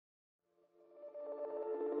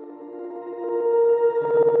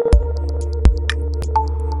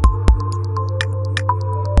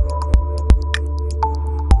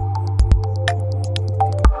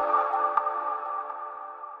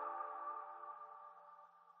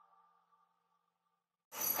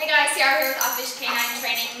CR here with Off-Leash Canine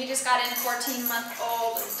Training. We just got in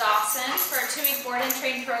 14-month-old Dawson for a 2-week board and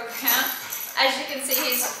train program. As you can see,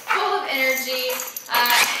 he's full of energy.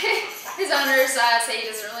 His owners say he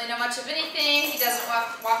doesn't really know much of anything. He doesn't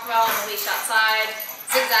walk well on the leash outside.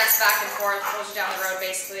 Zigzags back and forth, pulls you down the road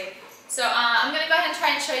basically. So I'm going to go ahead and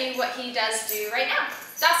try and show you what he does do right now.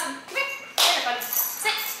 Dawson, come here. Come here, buddy.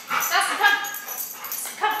 Sit. Dawson, come.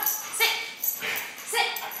 Come. Sit. Sit.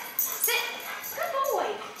 Sit. Good boy.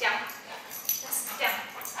 Down. Dawson, down.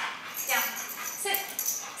 Down. Sit.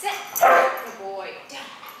 Sit. Good boy. Down.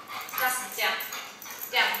 Dawson, down.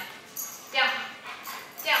 Down. Down.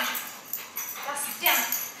 Down. Dawson, down.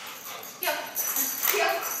 Heel.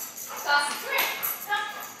 Heel. Dawson, come here. Come.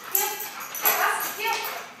 Heel. Dawson, heel.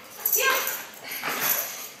 Heel.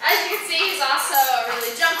 As you can see, he's also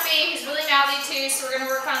really jumpy. He's really mouthy too, so we're going to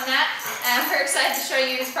work on that. And we're excited to show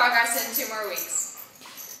you his progress in 2 more weeks.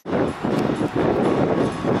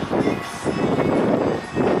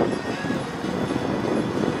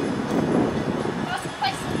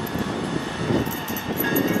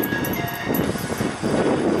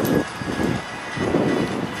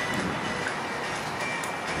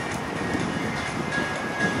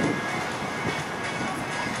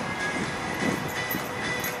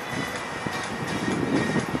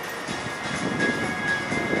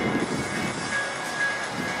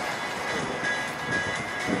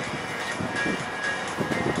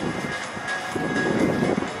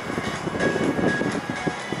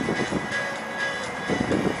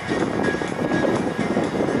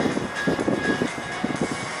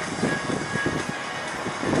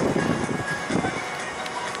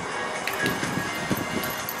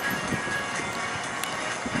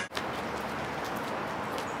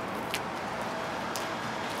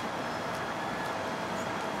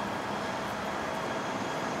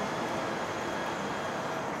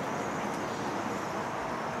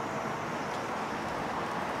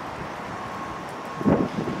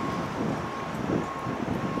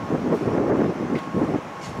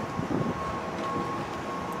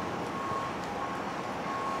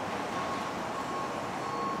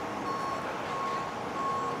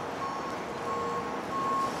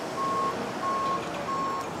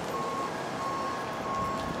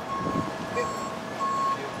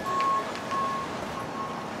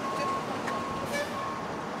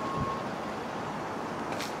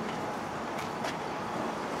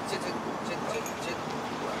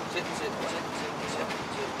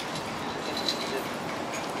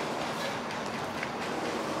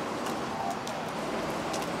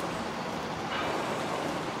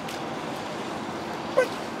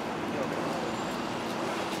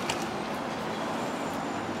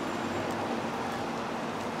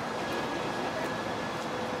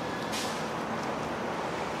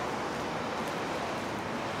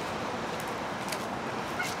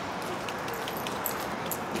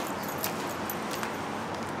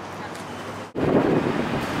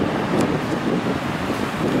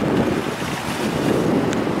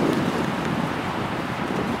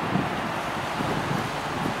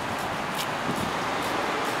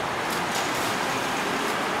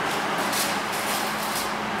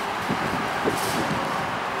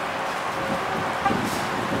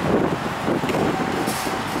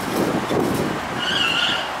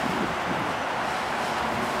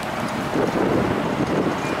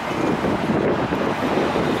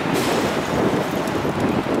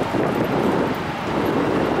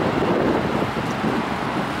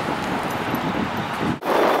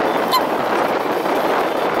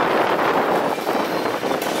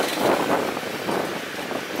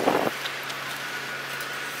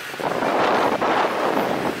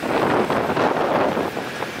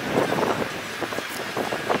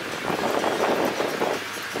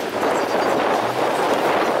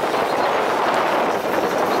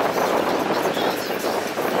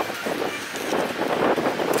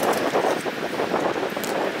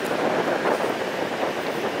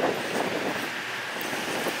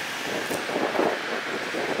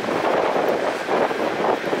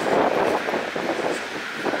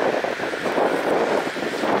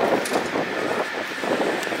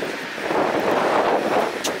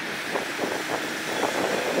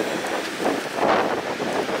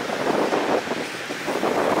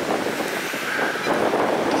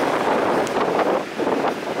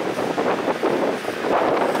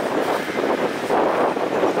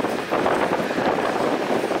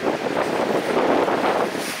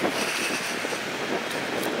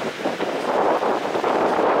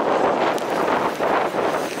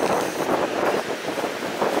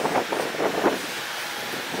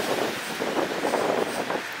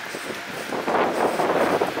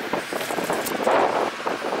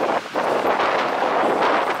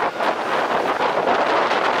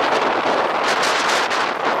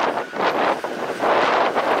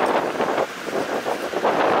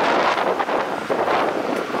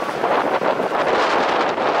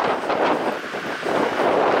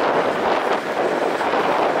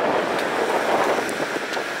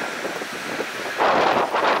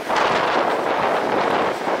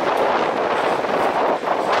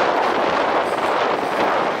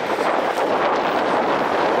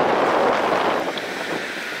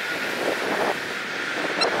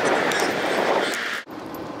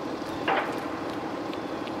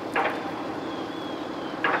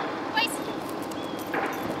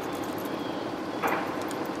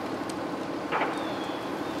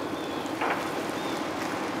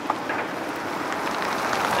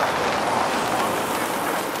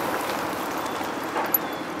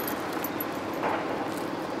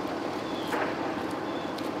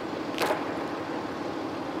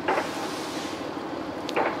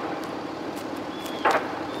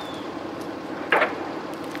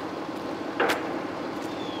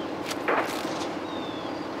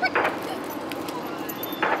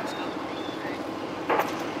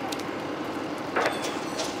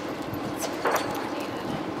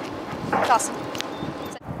 Dawson.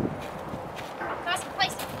 Dawson,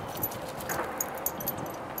 place.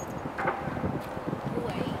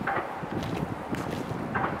 Away.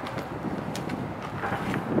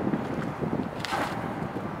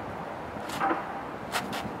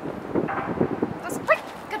 Dawson, break.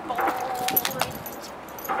 Good ball. Alright,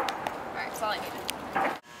 that's all I needed.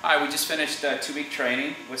 Hi, we just finished 2-week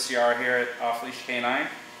training with CR here at Off Leash Canine,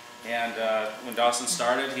 and when Dawson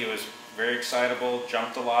started, he was very excitable,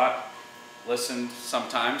 jumped a lot, listened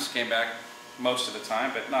sometimes, came back most of the time,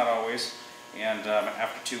 but not always. And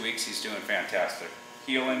after 2 weeks, he's doing fantastic.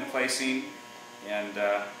 Heeling, placing, and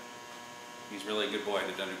he's really a good boy.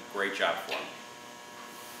 They've done a great job for him.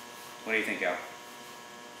 What do you think, Al?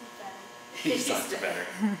 He's better. He's better.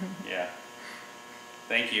 Yeah.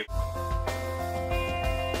 Thank you.